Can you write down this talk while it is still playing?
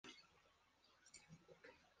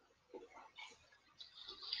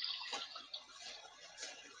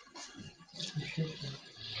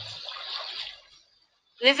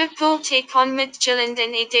Liverpool take on Midtjylland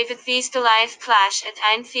in a David vs Goliath clash at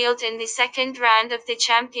Anfield in the second round of the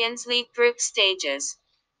Champions League group stages.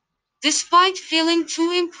 Despite failing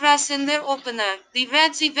to impress in their opener, the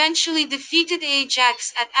Reds eventually defeated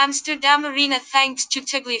Ajax at Amsterdam Arena thanks to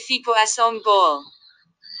Tagliafico's own goal.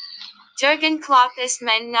 Jurgen Klopp's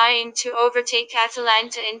men now aim to overtake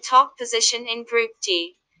Atalanta in top position in Group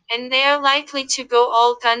D, and they are likely to go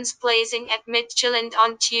all guns blazing at Midtjylland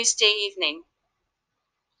on Tuesday evening.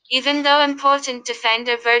 Even though important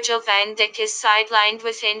defender Virgil van Dijk is sidelined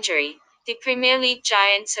with injury, the Premier League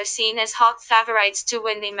giants are seen as hot favourites to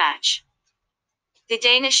win the match. The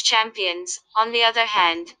Danish champions, on the other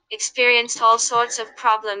hand, experienced all sorts of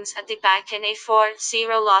problems at the back in a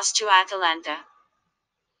 4-0 loss to Atalanta.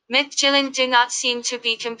 Midtjylland do not seem to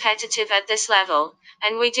be competitive at this level,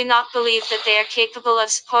 and we do not believe that they are capable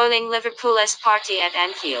of spoiling Liverpool's party at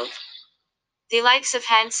Anfield. The likes of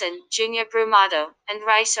Hansen, Junior Brumado, and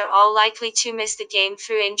Rice are all likely to miss the game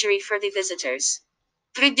through injury for the visitors.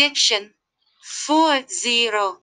 Prediction: 4-0.